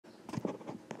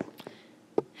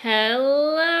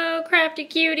Hello, crafty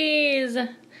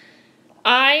cuties!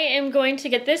 I am going to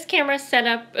get this camera set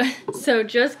up, so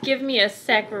just give me a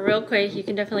sec real quick. You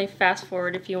can definitely fast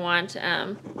forward if you want.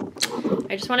 I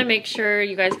just want to make sure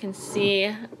you guys can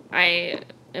see. I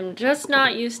am just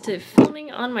not used to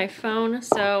filming on my phone,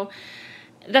 so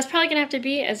that's probably going to have to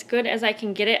be as good as I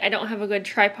can get it. I don't have a good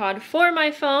tripod for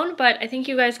my phone, but I think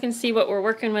you guys can see what we're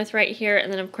working with right here,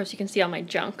 and then of course you can see all my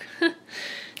junk.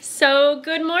 So,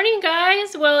 good morning,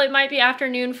 guys. Well, it might be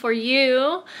afternoon for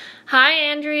you. Hi,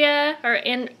 Andrea, or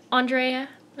Andrea,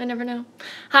 I never know.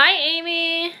 Hi,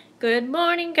 Amy. Good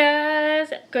morning,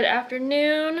 guys. Good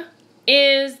afternoon.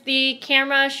 Is the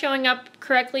camera showing up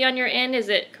correctly on your end? Is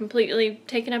it completely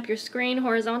taking up your screen,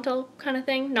 horizontal kind of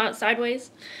thing, not sideways?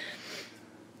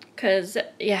 Because,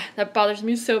 yeah, that bothers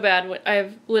me so bad.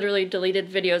 I've literally deleted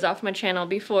videos off my channel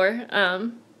before.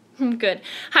 Good.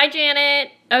 Hi,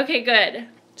 Janet. Okay, good.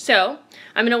 So,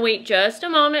 I'm going to wait just a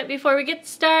moment before we get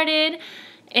started.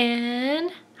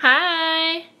 And,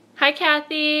 hi. Hi,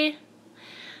 Kathy.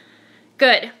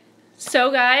 Good. So,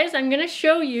 guys, I'm going to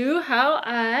show you how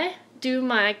I do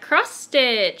my cross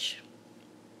stitch.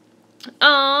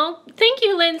 Oh, thank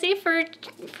you, Lindsay,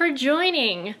 for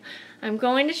joining. I'm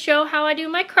going to show how I do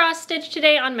my cross stitch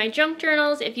today on my junk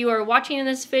journals. If you are watching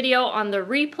this video on the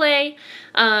replay,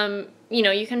 you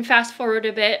know, you can fast forward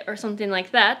a bit or something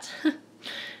like that.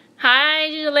 Hi,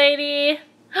 lady.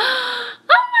 Oh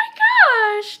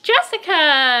my gosh,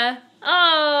 Jessica.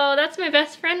 Oh, that's my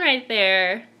best friend right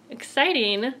there.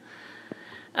 Exciting.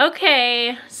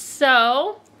 Okay,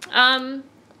 so,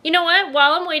 you know what?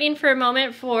 While I'm waiting for a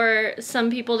moment for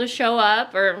some people to show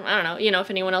up, or I don't know, you know,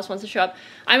 if anyone else wants to show up,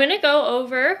 I'm going to go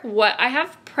over what I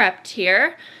have prepped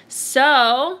here.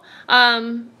 So,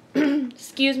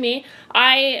 excuse me,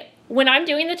 when I'm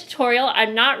doing the tutorial,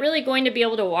 I'm not really going to be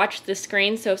able to watch the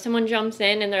screen, so if someone jumps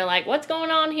in and they're like, what's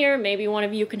going on here? Maybe one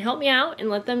of you can help me out and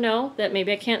let them know that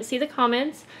maybe I can't see the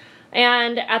comments.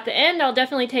 And at the end, I'll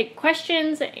definitely take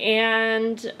questions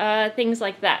and things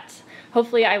like that.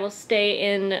 Hopefully I will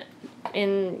stay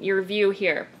in your view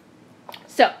here.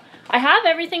 So, I have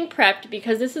everything prepped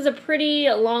because this is a pretty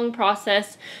long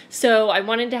process, so I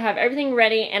wanted to have everything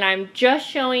ready, and I'm just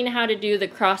showing how to do the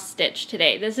cross stitch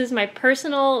today. This is my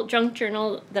personal junk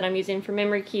journal that I'm using for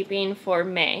memory keeping for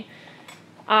May.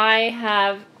 I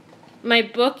have my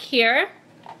book here,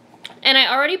 and I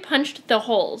already punched the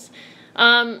holes.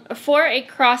 For a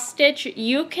cross stitch,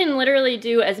 you can literally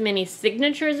do as many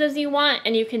signatures as you want,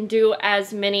 and you can do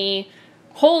as many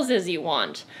holes as you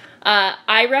want.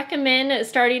 I recommend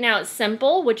starting out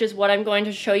simple, which is what I'm going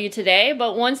to show you today,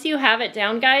 but once you have it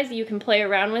down, guys, you can play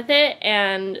around with it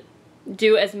and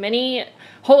do as many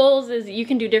holes as you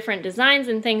can, do different designs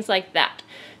and things like that.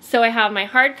 So I have my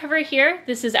hardcover here.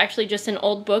 This is actually just an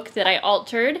old book that I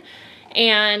altered,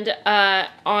 and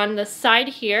on the side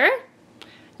here,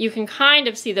 you can kind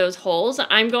of see those holes.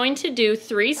 I'm going to do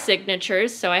 3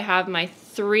 signatures, so I have my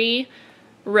 3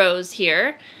 rows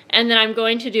here, and then I'm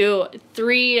going to do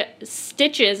 3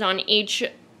 stitches on each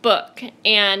book,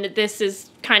 and this is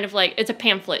kind of like, it's a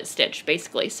pamphlet stitch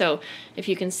basically. So if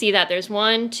you can see that, there's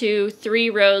 1, 2, 3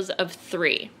 rows of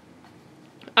 3.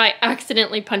 I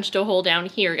accidentally punched a hole down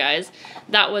here, guys.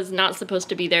 That was not supposed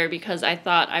to be there because I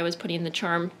thought I was putting the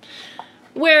charm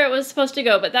where it was supposed to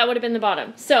go, but that would have been the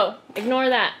bottom. So ignore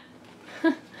that.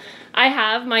 I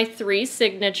have my 3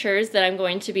 signatures that I'm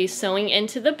going to be sewing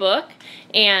into the book,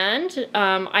 and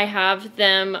I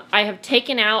have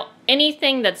taken out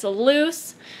anything that's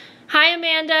loose. Hi,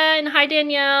 Amanda, and hi,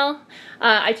 Danielle.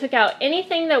 I took out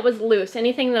anything that was loose,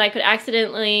 anything that I could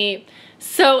accidentally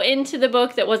sew into the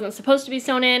book that wasn't supposed to be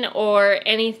sewn in, or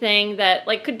anything that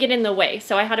like could get in the way.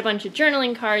 So I had a bunch of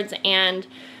journaling cards and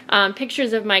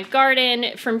pictures of my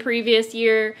garden from previous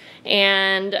year,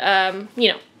 and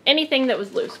you know, anything that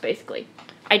was loose, basically.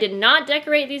 I did not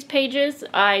decorate these pages.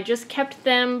 I just kept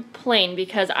them plain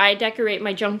because I decorate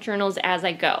my junk journals as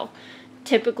I go.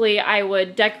 Typically, I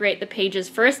would decorate the pages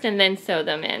first and then sew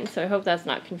them in, so I hope that's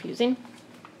not confusing.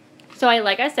 So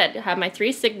like I said, have my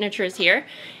 3 signatures here,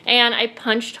 and I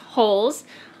punched holes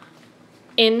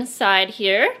inside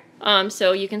here.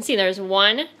 So you can see there's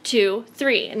 1, 2,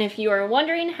 3. And if you are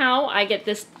wondering how I get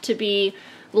this to be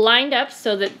lined up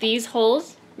so that these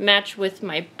holes match with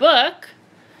my book,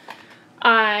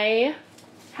 I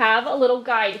have a little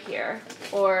guide here,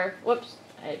 or whoops,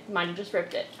 I might have just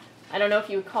ripped it. I don't know if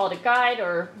you would call it a guide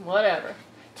or whatever.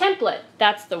 Template,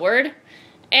 that's the word.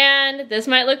 And this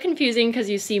might look confusing because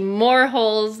you see more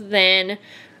holes than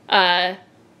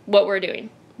what we're doing.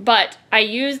 But I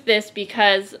use this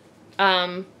because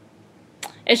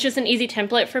It's just an easy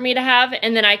template for me to have,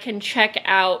 and then I can check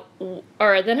out,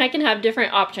 or then I can have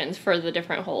different options for the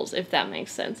different holes, if that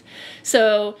makes sense.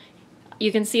 So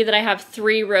you can see that I have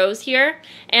 3 rows here,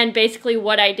 and basically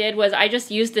what I did was I just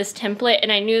used this template,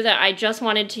 and I knew that I just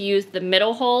wanted to use the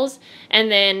middle holes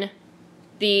and then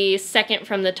the second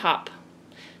from the top.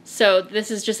 So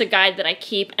this is just a guide that I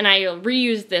keep, and I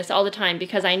reuse this all the time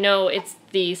because I know it's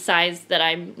the size that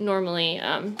I'm normally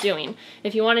doing.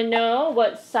 If you want to know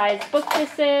what size book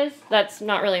this is, that's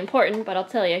not really important, but I'll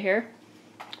tell you here.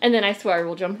 And then I swear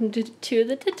we'll jump into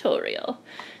the tutorial.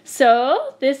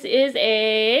 So this is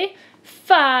a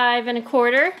 5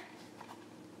 1/4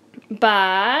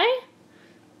 by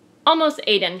almost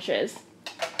 8 inches.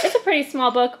 It's a pretty small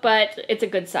book, but it's a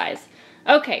good size.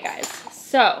 Okay, guys,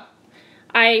 so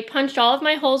I punched all of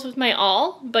my holes with my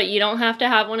awl, but you don't have to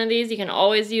have one of these. You can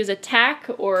always use a tack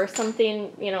or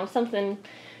something, you know, something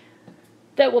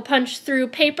that will punch through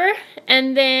paper.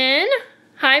 And then,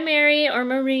 hi Mary or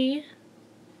Marie.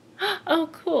 Oh,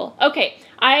 cool. Okay,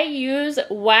 I use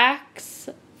wax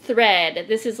thread.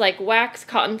 This is like wax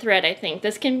cotton thread, I think.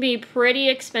 This can be pretty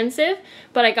expensive,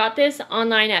 but I got this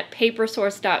online at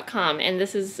papersource.com, and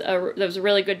that was a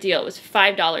really good deal. It was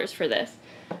 $5 for this.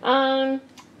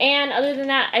 And other than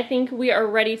that, I think we are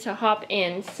ready to hop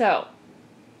in. So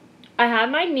I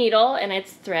have my needle, and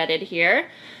it's threaded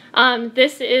here.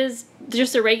 This is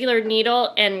just a regular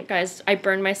needle, and guys, I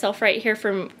burned myself right here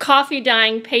from coffee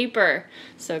dyeing paper,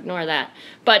 so ignore that.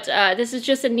 But this is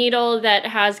just a needle that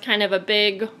has kind of a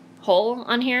big hole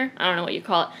on here. I don't know what you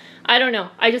call it. I don't know.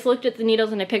 I just looked at the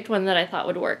needles and I picked one that I thought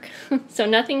would work. So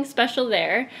nothing special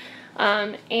there.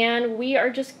 And we are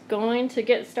just going to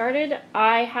get started.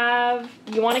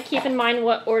 You want to keep in mind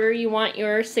what order you want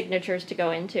your signatures to go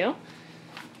into.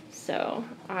 So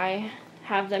I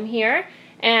have them here.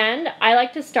 And I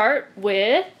like to start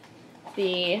with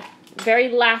the very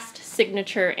last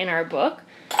signature in our book.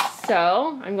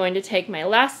 So I'm going to take my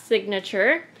last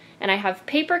signature, and I have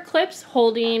paper clips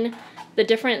holding the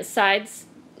different sides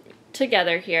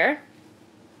together here.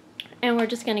 And we're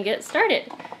just going to get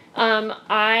started.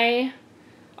 I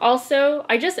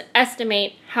just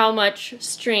estimate how much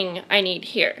string I need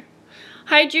here.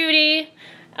 Hi, Judy.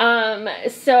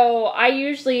 So I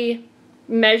usually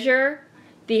measure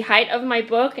the height of my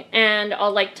book, and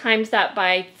I'll like times that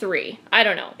by 3. I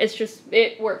don't know.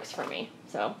 It works for me.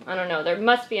 So I don't know. There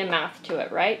must be a math to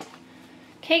it, right?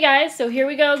 Okay, guys. So here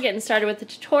we go, getting started with the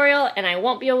tutorial, and I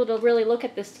won't be able to really look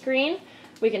at the screen.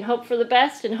 We can hope for the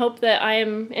best and hope that I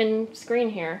am in screen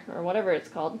here, or whatever it's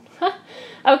called.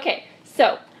 Okay,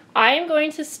 so I am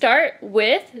going to start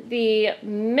with the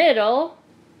middle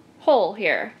hole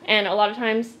here. And a lot of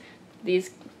times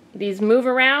these move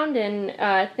around,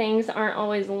 and things aren't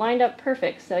always lined up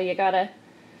perfect, so you gotta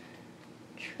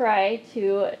try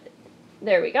to,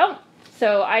 there we go.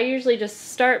 So I usually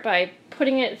just start by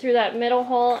putting it through that middle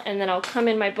hole, and then I'll come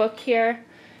in my book here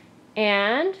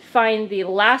and find the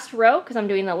last row, because I'm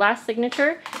doing the last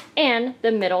signature, and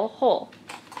the middle hole.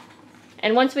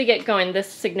 And once we get going,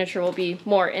 this signature will be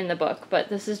more in the book, but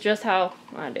this is just how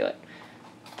I do it.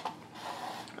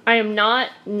 I am not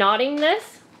knotting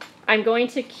this. I'm going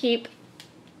to keep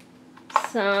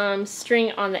some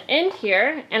string on the end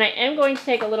here, and I am going to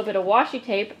take a little bit of washi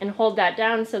tape and hold that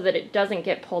down so that it doesn't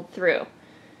get pulled through.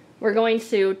 We're going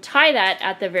to tie that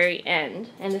at the very end,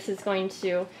 and this is going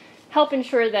to help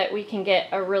ensure that we can get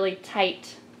a really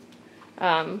tight,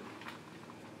 I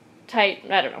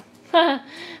don't know.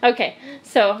 Okay,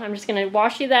 so I'm just going to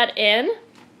washi that in.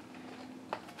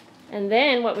 And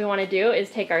then what we want to do is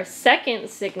take our second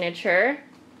signature,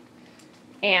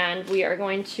 and we are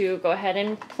going to go ahead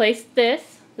and place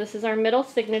this. This is our middle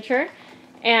signature.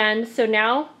 And so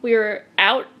now we're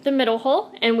out the middle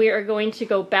hole, and we are going to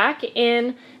go back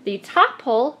in the top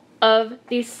hole of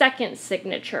the second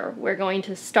signature. We're going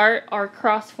to start our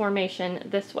cross formation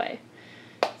this way.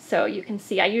 So you can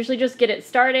see I usually just get it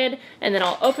started, and then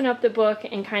I'll open up the book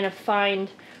and kind of find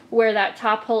where that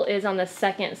top hole is on the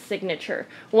second signature.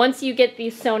 Once you get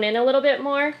these sewn in a little bit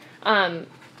more,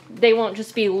 they won't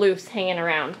just be loose hanging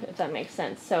around, if that makes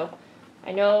sense. So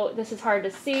I know this is hard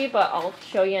to see, but I'll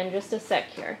show you in just a sec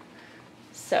here.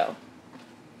 So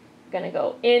I'm gonna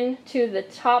go into the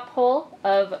top hole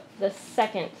of the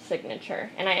second signature,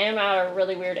 and I am at a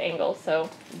really weird angle, so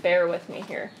bear with me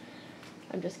here.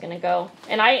 I'm just gonna go,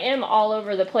 and I am all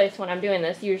over the place when I'm doing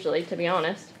this usually, to be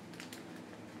honest.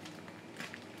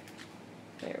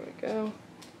 There we go.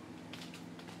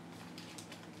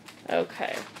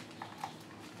 Okay.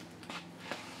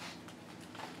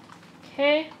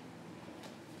 Okay.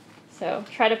 So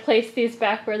try to place these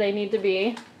back where they need to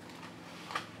be.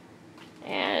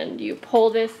 And you pull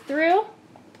this through,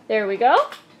 There we go.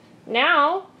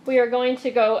 Now we are going to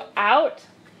go out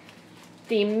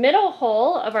the middle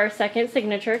hole of our second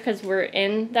signature, because we're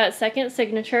in that second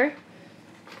signature,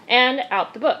 and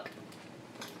out the book.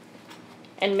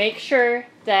 And make sure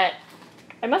that,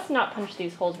 I must not punch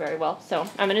these holes very well, so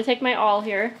I'm going to take my awl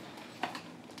here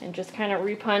and just kind of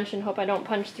re-punch and hope I don't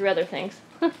punch through other things.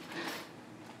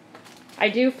 I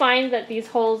do find that these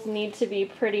holes need to be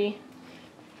pretty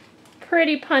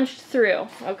punched through.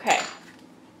 Okay.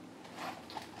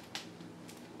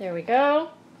 There we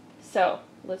go. So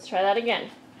let's try that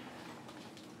again.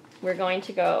 We're going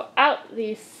to go out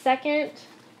the second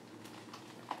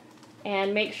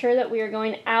and make sure that we are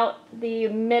going out the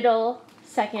middle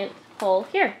second hole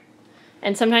here.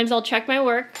 And sometimes I'll check my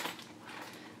work.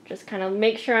 Just kind of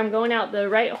make sure I'm going out the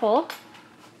right hole.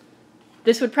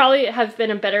 This would probably have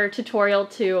been a better tutorial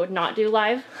to not do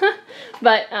live,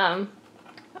 but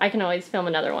I can always film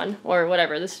another one or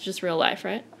whatever. This is just real life,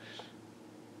 right?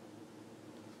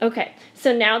 Okay,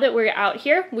 so now that we're out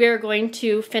here, we're going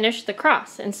to finish the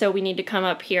cross. And so we need to come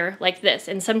up here like this.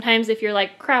 And sometimes if you're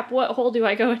like, crap, what hole do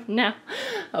I go in now?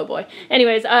 Oh boy.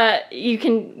 Anyways, you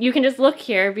can just look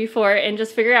here before and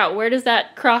just figure out where does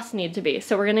that cross need to be.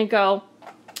 So we're gonna go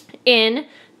in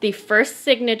the first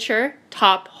signature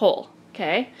top hole,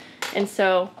 okay? And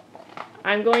so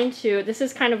I'm going to, this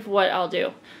is kind of what I'll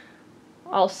do.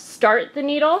 I'll start the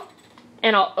needle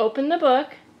and I'll open the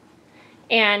book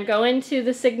and go into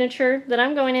the signature that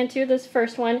I'm going into, this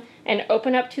first one, and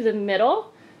open up to the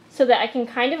middle so that I can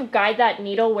kind of guide that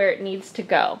needle where it needs to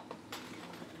go.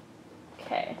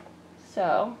 Okay,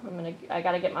 so I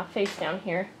gotta get my face down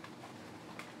here.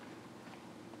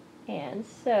 And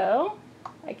so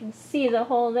I can see the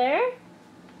hole there.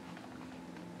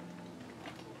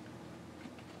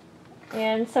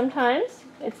 And sometimes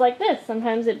it's like this.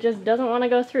 Sometimes it just doesn't want to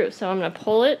go through. So I'm going to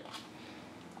pull it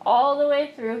all the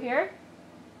way through here.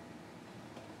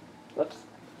 Whoops.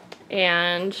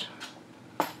 And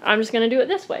I'm just going to do it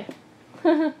this way.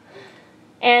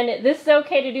 And this is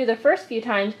okay to do the first few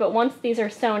times, but once these are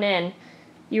sewn in,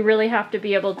 you really have to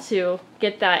be able to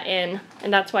get that in.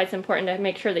 And that's why it's important to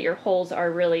make sure that your holes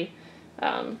are really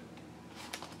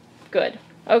good.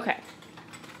 Okay.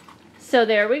 So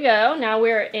there we go. Now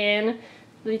we're in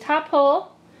the top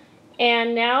hole,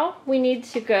 and now we need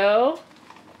to go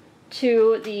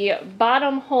to the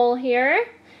bottom hole here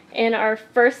in our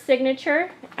first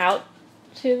signature, out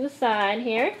to the side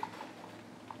here.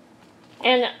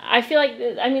 And I feel like,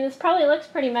 I mean, this probably looks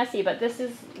pretty messy, but this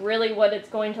is really what it's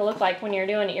going to look like when you're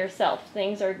doing it yourself.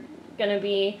 Things are going to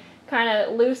be kind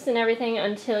of loose and everything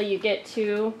until you get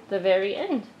to the very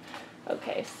end.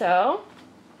 Okay, so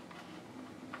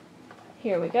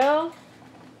here we go.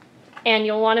 And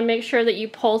you'll want to make sure that you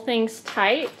pull things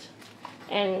tight,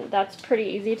 and that's pretty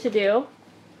easy to do.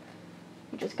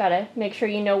 You just got to make sure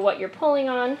you know what you're pulling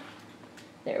on.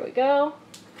 There we go.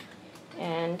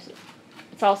 And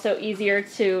it's also easier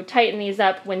to tighten these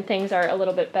up when things are a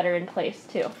little bit better in place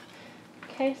too.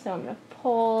 Okay, so I'm going to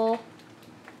pull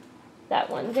that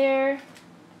one there.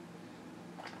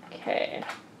 Okay.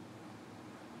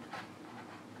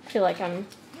 I feel like I'm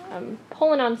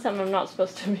pulling on something I'm not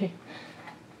supposed to be.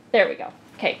 There we go.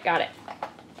 Okay, got it.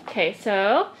 Okay,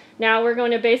 so now we're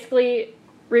going to basically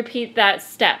repeat that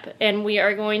step, and we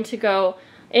are going to go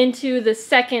into the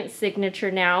second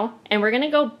signature now, and we're going to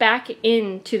go back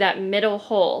into that middle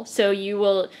hole. So you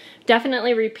will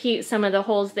definitely repeat some of the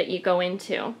holes that you go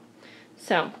into.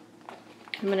 So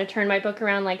I'm going to turn my book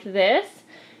around like this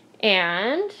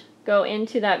and go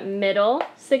into that middle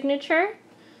signature.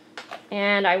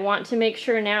 And I want to make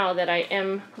sure now that I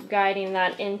am guiding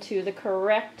that into the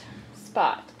correct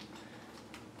spot.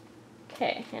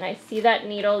 Okay, and I see that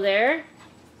needle there.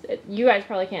 You guys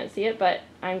probably can't see it, but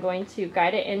I'm going to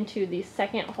guide it into the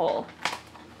second hole.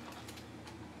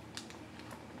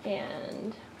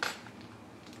 And,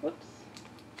 whoops.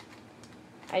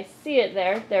 I see it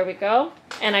there. There we go.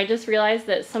 And I just realized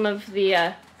that some of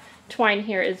the twine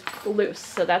here is loose,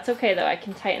 so that's okay though. I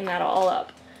can tighten that all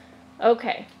up.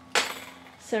 Okay.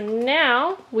 So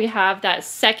now we have that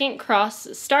second cross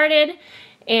started,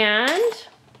 and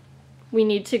we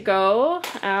need to go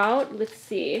out, let's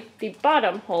see, the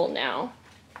bottom hole now.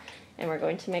 And we're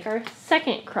going to make our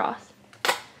second cross.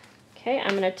 Okay,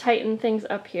 I'm going to tighten things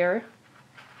up here.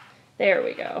 There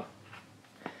we go.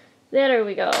 There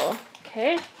we go.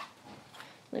 Okay,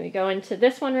 let me go into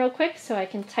this one real quick so I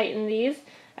can tighten these.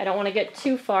 I don't want to get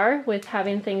too far with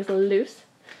having things loose.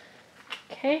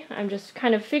 Okay, I'm just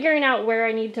kind of figuring out where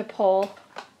I need to pull.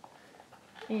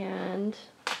 And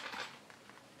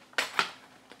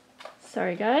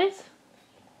sorry guys.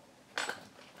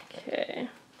 Okay.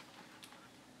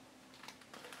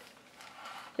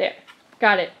 There,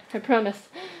 got it, I promise.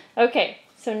 Okay,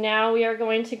 so now we are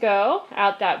going to go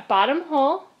out that bottom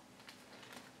hole.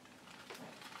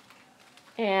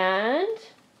 And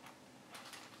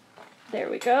there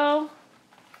we go.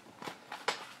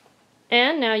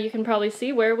 And now you can probably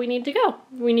see where we need to go.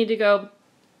 We need to go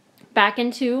back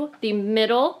into the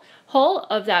middle hole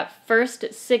of that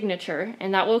first signature,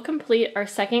 and that will complete our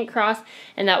second cross,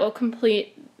 and that will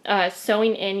complete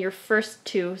sewing in your first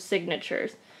 2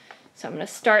 signatures. So I'm going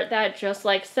to start that just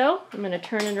like so. I'm going to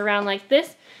turn it around like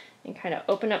this and kind of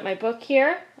open up my book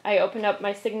here. I open up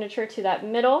my signature to that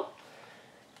middle,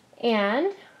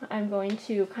 and I'm going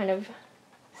to kind of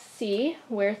see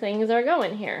where things are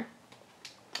going here.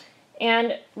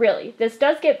 And really, this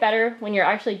does get better when you're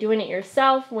actually doing it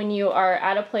yourself, when you are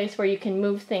at a place where you can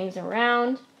move things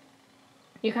around.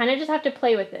 You kind of just have to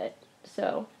play with it.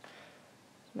 So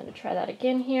I'm going to try that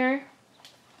again here.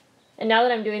 And now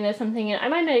that I'm doing this, I'm thinking I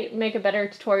might make a better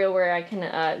tutorial where I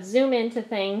can zoom into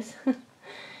things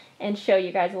and show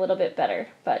you guys a little bit better.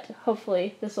 But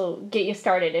hopefully this will get you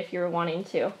started if you're wanting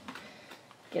to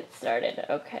get started.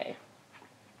 Okay.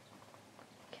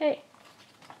 Okay.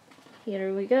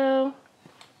 Here we go.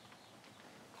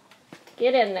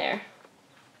 Get in there.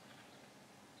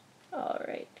 All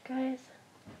right, guys.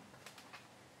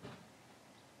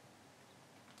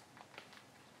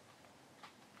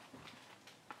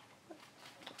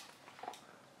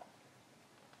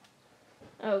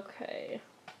 Okay.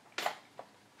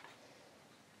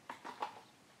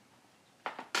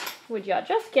 Would y'all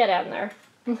just get in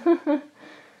there?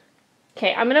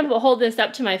 Okay, I'm going to hold this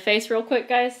up to my face real quick,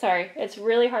 guys. Sorry, it's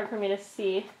really hard for me to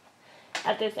see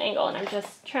at this angle, and I'm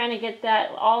just trying to get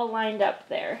that all lined up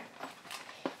there.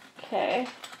 Okay.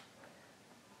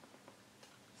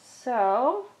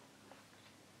 So,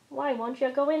 why won't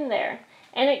you go in there?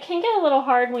 And it can get a little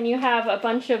hard when you have a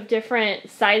bunch of different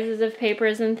sizes of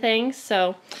papers and things.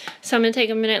 So I'm going to take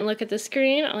a minute and look at the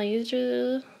screen. I'll use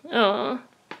your... Oh.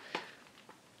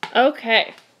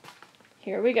 Okay.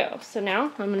 Here we go. So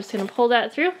now I'm just going to pull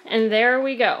that through, and there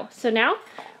we go. So now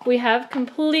we have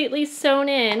completely sewn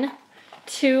in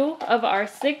 2 of our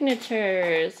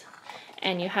signatures,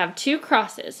 and you have 2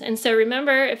 crosses. And so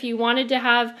remember, if you wanted to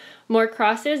have more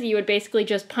crosses, you would basically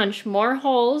just punch more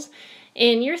holes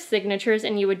in your signatures,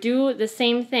 and you would do the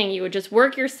same thing. You would just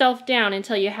work yourself down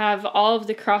until you have all of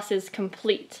the crosses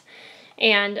complete.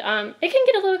 And it can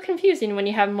get a little confusing when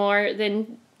you have more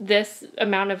than this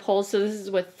amount of holes. So this is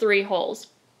with 3 holes,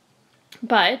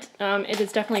 but it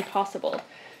is definitely possible.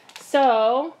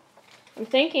 So I'm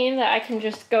thinking that I can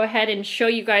just go ahead and show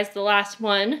you guys the last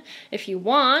one if you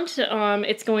want.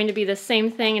 It's going to be the same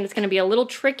thing, and it's going to be a little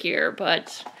trickier,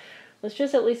 but let's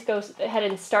just at least go ahead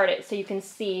and start it so you can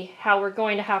see how we're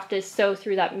going to have to sew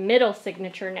through that middle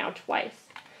signature now twice.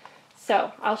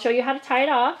 So I'll show you how to tie it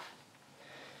off.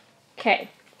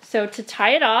 Okay, so to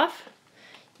tie it off,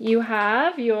 you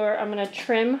have your, I'm going to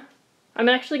trim, I'm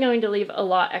actually going to leave a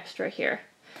lot extra here.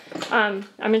 I'm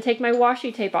going to take my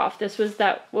washi tape off. This was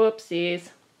that, whoopsies.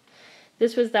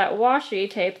 This was that washi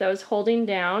tape that was holding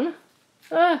down.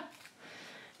 And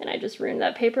I just ruined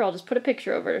that paper. I'll just put a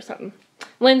picture over it or something.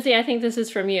 Lindsay, I think this is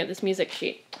from you, this music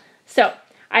sheet. So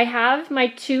I have my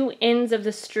 2 ends of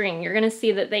the string. You're going to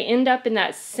see that they end up in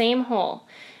that same hole.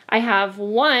 I have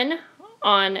one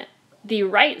on the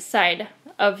right side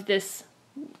of this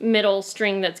middle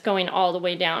string that's going all the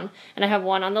way down, and I have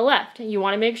one on the left. You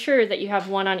want to make sure that you have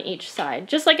one on each side,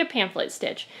 just like a pamphlet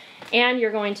stitch. And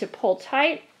you're going to pull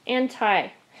tight and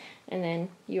tie, and then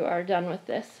you are done with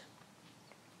this.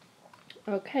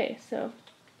 Okay, so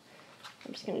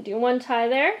I'm just going to do 1 tie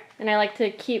there, and I like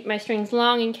to keep my strings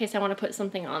long in case I want to put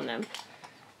something on them.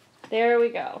 There we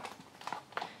go.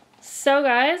 So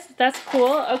guys, that's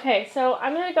cool. Okay, so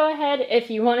I'm going to go ahead, if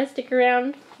you want to stick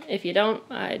around. If you don't,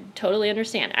 I totally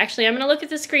understand. Actually, I'm going to look at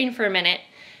the screen for a minute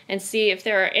and see if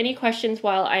there are any questions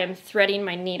while I am threading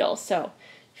my needle. So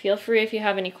feel free if you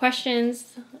have any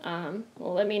questions,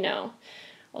 let me know.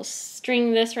 I'll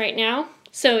string this right now.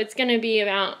 So it's going to be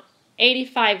about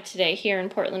 85 today here in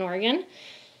Portland, Oregon.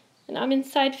 And I'm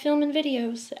inside filming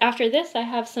videos. After this, I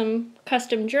have some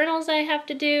custom journals I have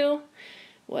to do.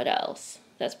 What else?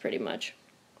 That's pretty much.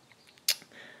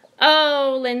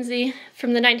 Oh, Lindsay,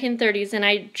 from the 1930s, and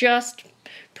I just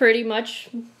pretty much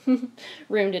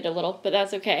ruined it a little, but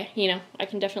that's okay. You know, I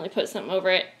can definitely put something over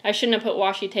it. I shouldn't have put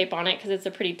washi tape on it because it's a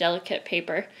pretty delicate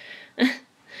paper.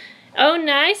 Oh,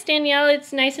 nice, Danielle.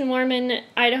 It's nice and warm in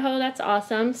Idaho. That's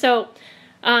awesome. So,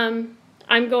 I'm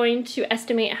going to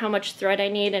estimate how much thread I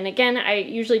need, and again, I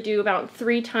usually do about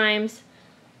 3 times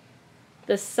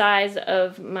the size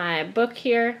of my book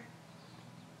here.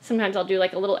 sometimes I'll do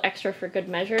like a little extra for good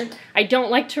measure. I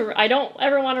don't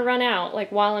ever want to run out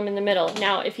like while I'm in the middle.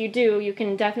 Now, if you do, you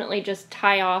can definitely just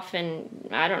tie off and,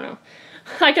 I don't know.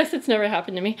 I guess it's never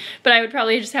happened to me, but I would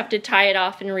probably just have to tie it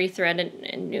off and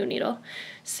rethread a new needle.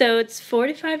 So it's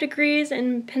 45 degrees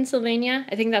in Pennsylvania.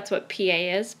 I think that's what PA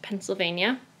is,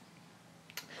 Pennsylvania.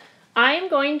 I am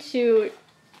going to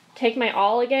take my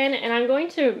awl again, and I'm going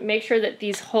to make sure that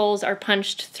these holes are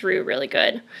punched through really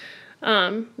good.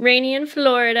 Rainy in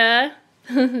Florida,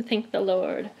 thank the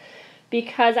Lord,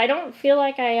 because I don't feel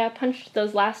like I punched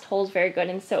those last holes very good,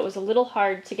 and so it was a little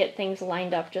hard to get things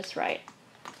lined up just right.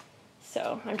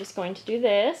 So I'm just going to do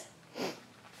this,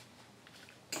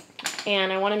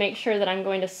 and I want to make sure that I'm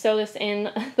going to sew this in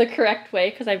the correct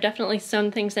way, because I've definitely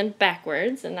sewn things in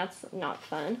backwards, and that's not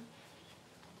fun.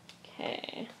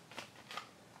 Okay.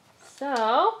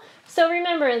 So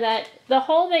remember that the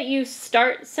hole that you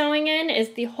start sewing in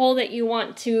is the hole that you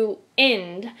want to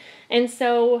end. And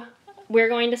so we're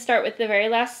going to start with the very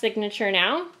last signature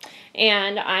now.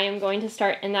 And I am going to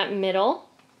start in that middle,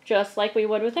 just like we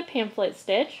would with a pamphlet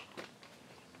stitch.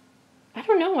 I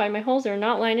don't know why my holes are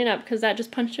not lining up, because that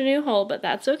just punched a new hole, but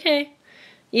that's okay.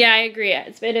 Yeah, I agree.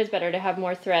 It is better to have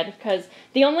more thread, because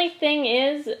the only thing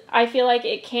is, I feel like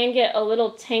it can get a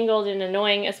little tangled and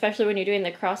annoying, especially when you're doing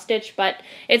the cross stitch, but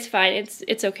it's fine.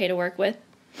 It's okay to work with.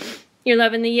 You're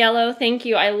loving the yellow. Thank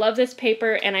you. I love this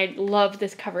paper, and I love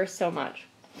this cover so much.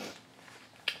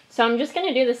 So I'm just going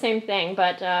to do the same thing,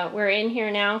 but we're in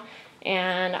here now,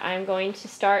 and I'm going to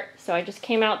start. So I just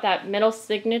came out that middle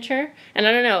signature, and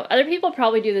I don't know, other people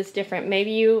probably do this different.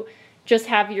 Maybe you just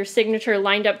have your signature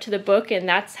lined up to the book and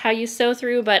that's how you sew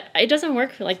through, but it doesn't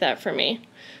work like that for me.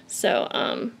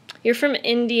 So you're from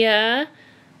India.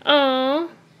 Oh,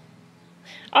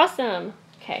 awesome.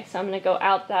 Okay, so I'm going to go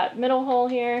out that middle hole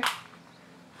here,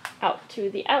 out to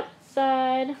the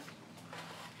outside,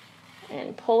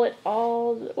 and pull it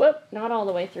not all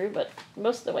the way through, but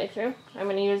most of the way through. I'm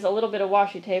going to use a little bit of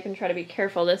washi tape and try to be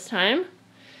careful this time.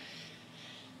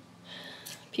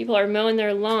 People are mowing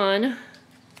their lawn.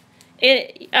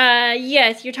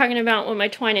 Yes, you're talking about what my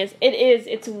twine is.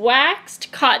 It's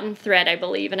waxed cotton thread, I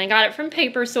believe, and I got it from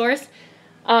Paper Source.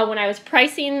 When I was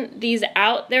pricing these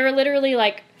out, they were literally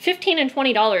like $15 and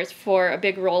 $20 for a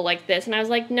big roll like this, and I was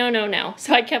like, no, no, no.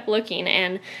 So I kept looking,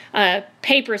 and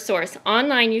Paper Source,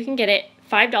 online you can get it,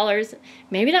 $5.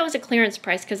 Maybe that was a clearance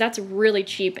price, because that's really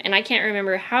cheap, and I can't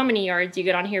remember how many yards you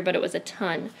get on here, but it was a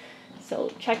ton.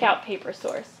 So check out Paper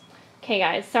Source. Okay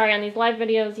guys, sorry, on these live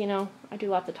videos, you know, I do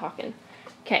lots of talking.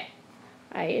 Okay,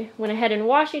 I went ahead and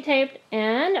washi taped,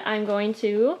 and I'm going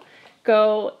to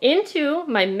go into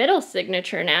my middle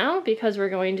signature now, because we're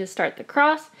going to start the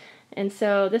cross. And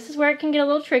so this is where it can get a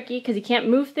little tricky, because you can't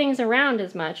move things around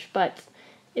as much, but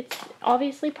it's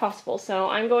obviously possible. So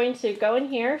I'm going to go in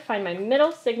here, find my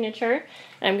middle signature,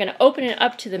 and I'm going to open it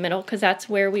up to the middle, because that's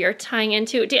where we are tying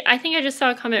into. I think I just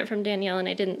saw a comment from Danielle, and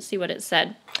I didn't see what it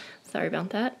said. Sorry about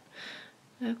that.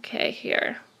 Okay,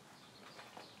 here.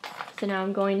 So now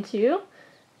I'm going to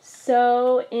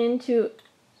sew into,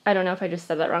 I don't know if I just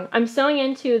said that wrong. I'm sewing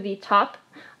into the top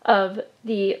of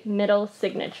the middle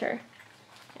signature.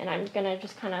 And I'm going to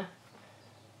just kind of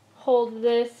hold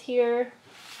this here.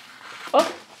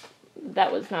 Oh,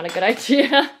 that was not a good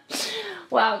idea.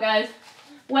 Wow, guys.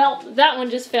 Well, that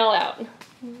one just fell out.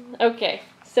 Okay,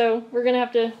 so we're going to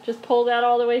have to just pull that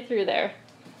all the way through there.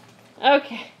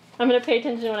 Okay. I'm going to pay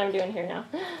attention to what I'm doing here now.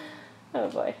 Oh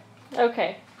boy.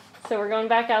 Okay, so we're going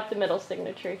back out the middle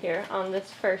signature here on this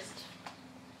first.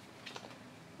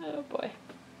 Oh boy.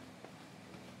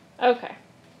 Okay.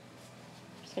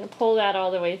 Just going to pull that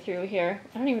all the way through here.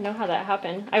 I don't even know how that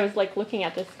happened. I was like looking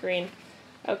at the screen.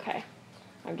 Okay.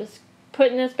 I'm just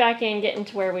putting this back in, getting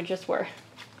to where we just were.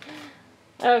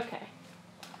 Okay.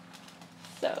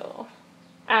 So,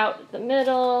 out the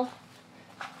middle.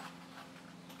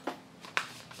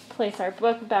 Place our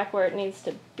book back where it needs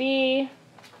to be.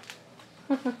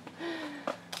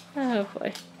 Oh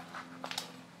boy.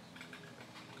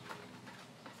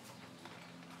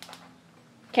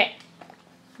 Okay,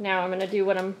 now I'm going to do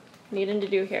what I'm needing to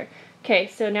do here. Okay,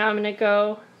 so now I'm going to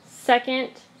go second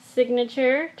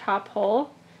signature, top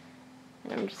hole.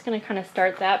 And I'm just going to kind of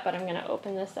start that, but I'm going to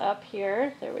open this up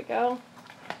here. There we go.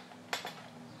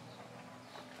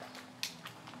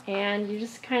 And you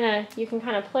just you can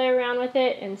kind of play around with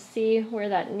it and see where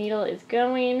that needle is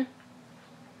going.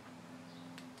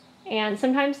 And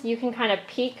sometimes you can kind of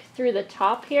peek through the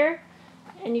top here,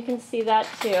 and you can see that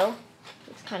too.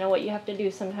 It's kind of what you have to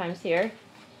do sometimes here.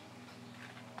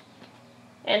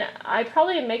 And I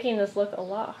probably am making this look a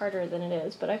lot harder than it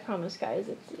is, but I promise guys,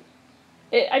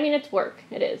 I mean, it's work,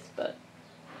 it is, but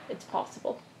it's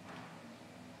possible.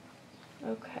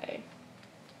 Okay.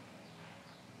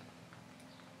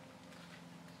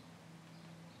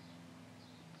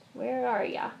 Where are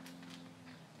ya?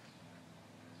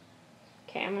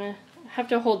 Okay, I'm gonna have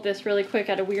to hold this really quick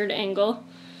at a weird angle.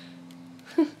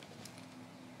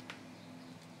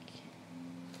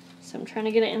 So I'm trying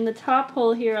to get it in the top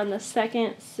hole here on the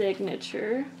second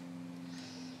signature.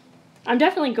 I'm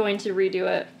definitely going to redo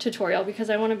a tutorial because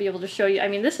I want to be able to show you. I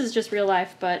mean, this is just real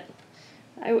life, but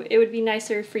it would be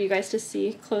nicer for you guys to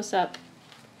see close up,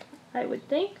 I would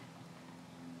think.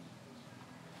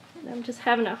 And I'm just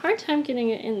having a hard time getting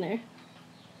it in there.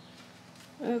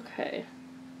 Okay.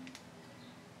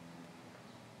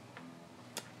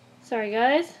 Sorry,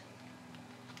 guys.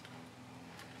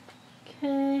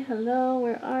 Okay, hello,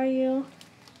 where are you?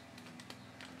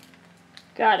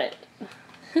 Got it.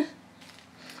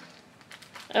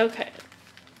 Okay.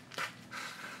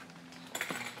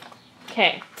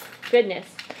 Okay, goodness.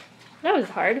 That was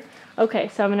hard. Okay,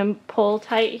 so I'm going to pull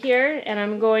tight here, and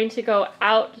I'm going to go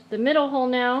out the middle hole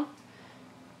now.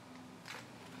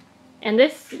 And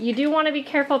this, you do want to be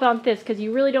careful about this because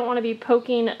you really don't want to be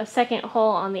poking a second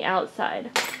hole on the outside.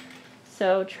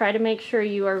 So try to make sure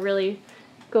you are really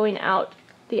going out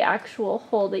the actual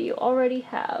hole that you already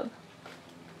have.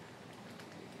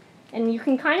 And you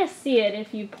can kind of see it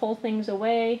if you pull things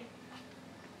away.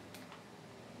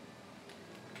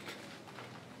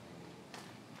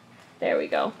 There we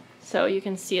go. So you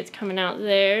can see it's coming out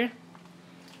there.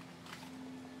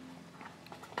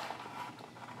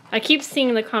 I keep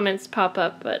seeing the comments pop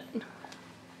up, but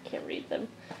can't read them.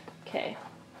 Okay.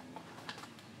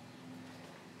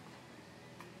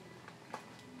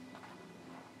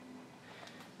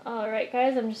 Alright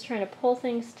guys, I'm just trying to pull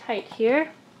things tight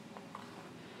here.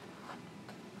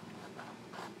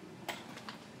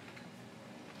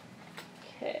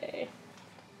 Okay.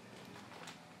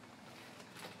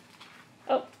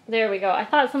 Oh, there we go. I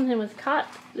thought something was caught.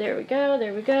 There we go,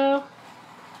 there we go.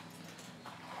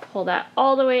 Pull that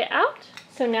all the way out.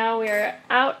 So now we're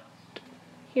out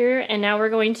here, and now we're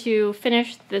going to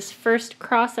finish this first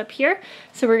cross up here.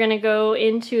 So we're going to go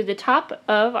into the top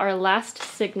of our last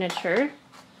signature.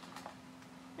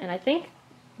 And I think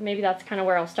maybe that's kind of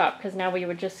where I'll stop, because now we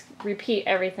would just repeat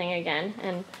everything again,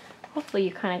 and hopefully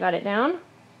you kind of got it down.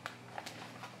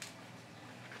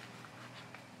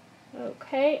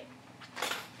 Okay.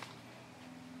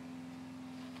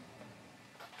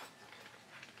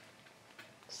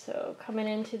 So coming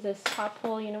into this top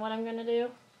hole, you know what I'm going to do?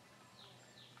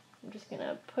 I'm just going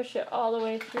to push it all the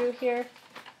way through here.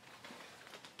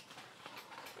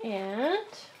 And,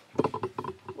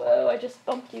 whoa, I just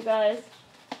bumped you guys.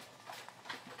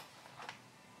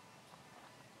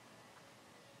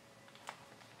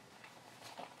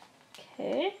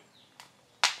 Okay.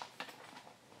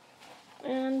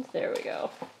 And there we go.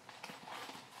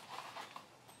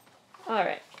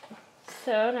 Alright.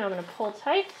 So now I'm going to pull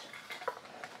tight.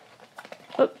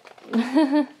 Oh.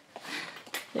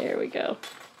 There we go.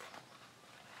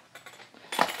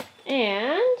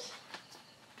 And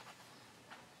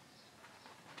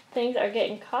things are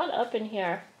getting caught up in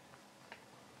here.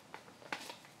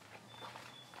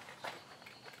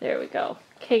 There we go.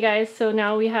 Okay guys, so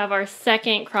now we have our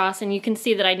second cross, and you can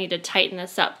see that I need to tighten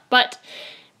this up, but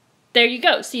there you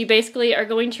go. So you basically are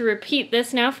going to repeat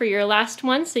this now for your last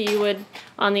one. So you would,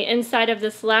 on the inside of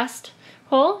this last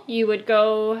hole, you would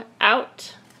go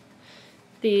out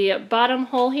the bottom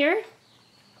hole here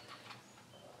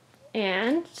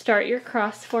and start your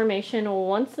cross formation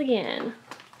once again.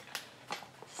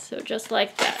 So just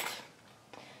like that.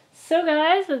 So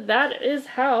guys, that is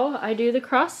how I do the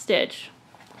cross stitch.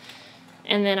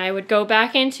 And then I would go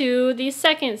back into the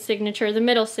second signature, the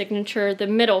middle signature, the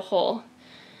middle hole.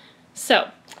 So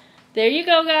there you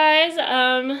go guys.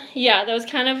 Yeah, that was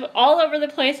kind of all over the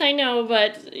place, I know,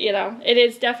 but you know, it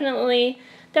is definitely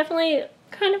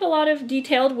kind of a lot of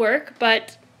detailed work,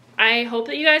 but I hope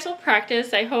that you guys will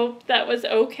practice. I hope that was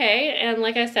okay, and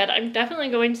like I said, I'm definitely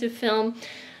going to film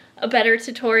a better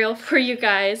tutorial for you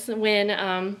guys when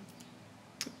I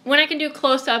can do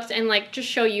close-ups and like just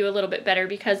show you a little bit better,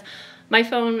 because my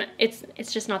phone,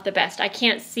 it's just not the best. I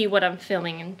can't see what I'm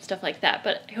filming and stuff like that,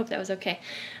 but I hope that was okay.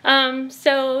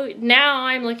 So now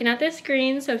I'm looking at this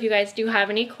screen, so if you guys do have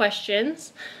any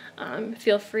questions,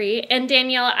 feel free. And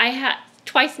Danielle,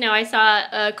 twice now I saw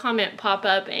a comment pop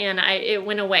up and it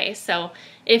went away, so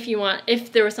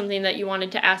if there was something that you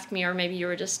wanted to ask me, or maybe you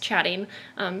were just chatting,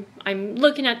 I'm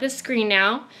looking at this screen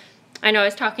now. I know I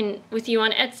was talking with you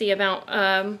on Etsy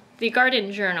about the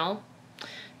garden journal.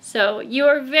 So you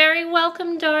are very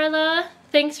welcome, Darla.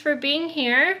 Thanks for being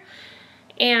here.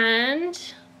 And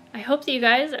I hope that you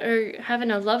guys are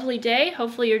having a lovely day.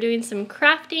 Hopefully you're doing some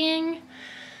crafting.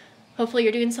 Hopefully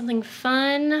you're doing something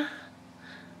fun.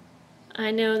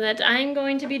 I know that I'm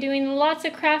going to be doing lots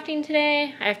of crafting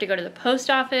today. I have to go to the post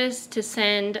office to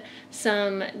send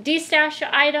some de-stash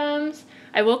items.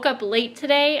 I woke up late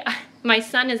today. My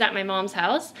son is at my mom's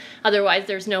house. Otherwise,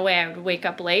 there's no way I would wake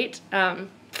up late.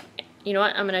 You know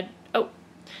what?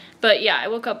 But yeah, I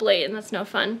woke up late and that's no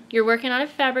fun. You're working on a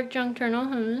fabric junk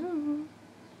journal.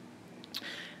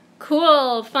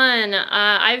 Cool, fun.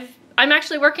 I'm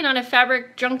actually working on a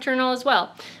fabric junk journal as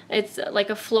well. It's like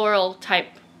a floral type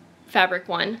fabric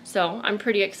one, so I'm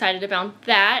pretty excited about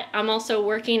that. I'm also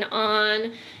working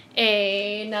on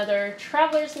another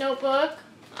traveler's notebook,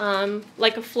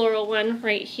 like a floral one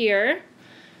right here.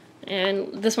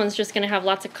 And this one's just gonna have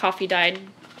lots of coffee dyed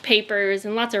papers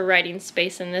and lots of writing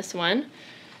space in this one.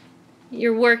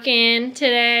 You're working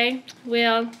today?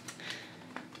 Well,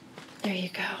 there you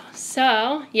go.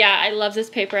 So, yeah, I love this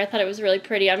paper. I thought it was really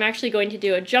pretty. I'm actually going to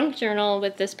do a junk journal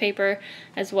with this paper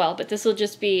as well, but this will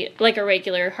just be like a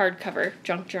regular hardcover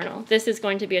junk journal. This is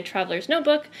going to be a traveler's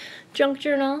notebook junk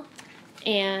journal.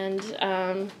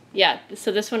 And yeah,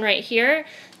 so this one right here,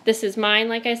 this is mine,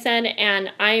 like I said,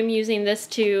 and I'm using this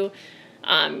to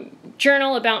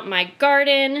journal about my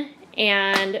garden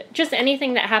and just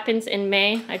anything that happens in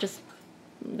May.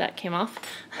 That came off.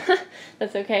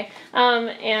 That's okay.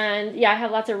 And yeah, I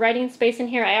have lots of writing space in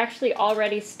here. I actually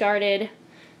already started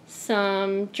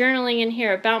some journaling in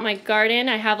here about my garden.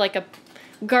 I have like a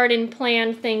garden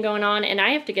plan thing going on, and I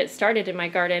have to get started in my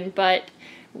garden, but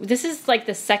this is like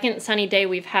the second sunny day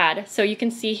we've had. So you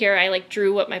can see here I like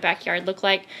drew what my backyard looked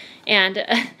like, and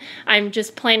I'm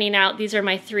just planning out, these are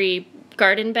my 3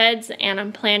 garden beds, and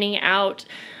I'm planning out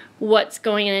what's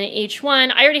going in each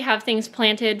one. I already have things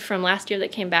planted from last year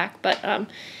that came back, but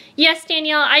yes,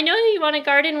 Danielle, I know you want a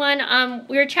garden one.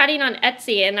 We were chatting on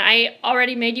Etsy, and I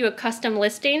already made you a custom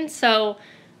listing, so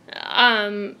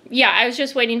yeah, I was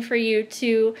just waiting for you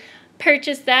to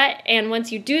purchase that, and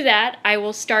once you do that, I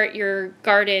will start your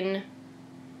garden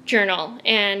journal.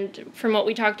 And from what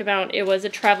we talked about, it was a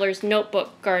traveler's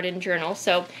notebook garden journal.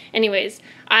 So anyways,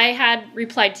 I had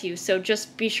replied to you, so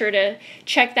just be sure to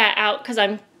check that out, because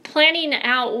I'm planning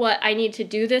out what I need to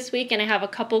do this week, and I have a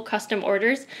couple custom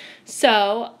orders.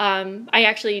 So I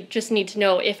actually just need to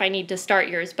know if I need to start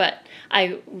yours, but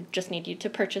I just need you to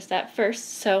purchase that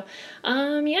first. So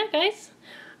yeah, guys.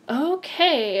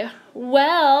 Okay,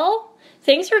 well,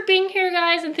 thanks for being here,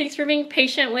 guys, and thanks for being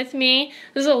patient with me.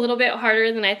 This is a little bit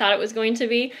harder than I thought it was going to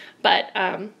be, but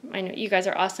I know you guys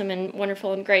are awesome and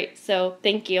wonderful and great, so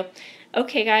thank you.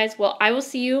 Okay, guys, well, I will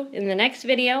see you in the next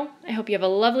video. I hope you have a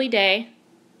lovely day.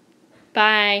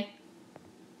 Bye.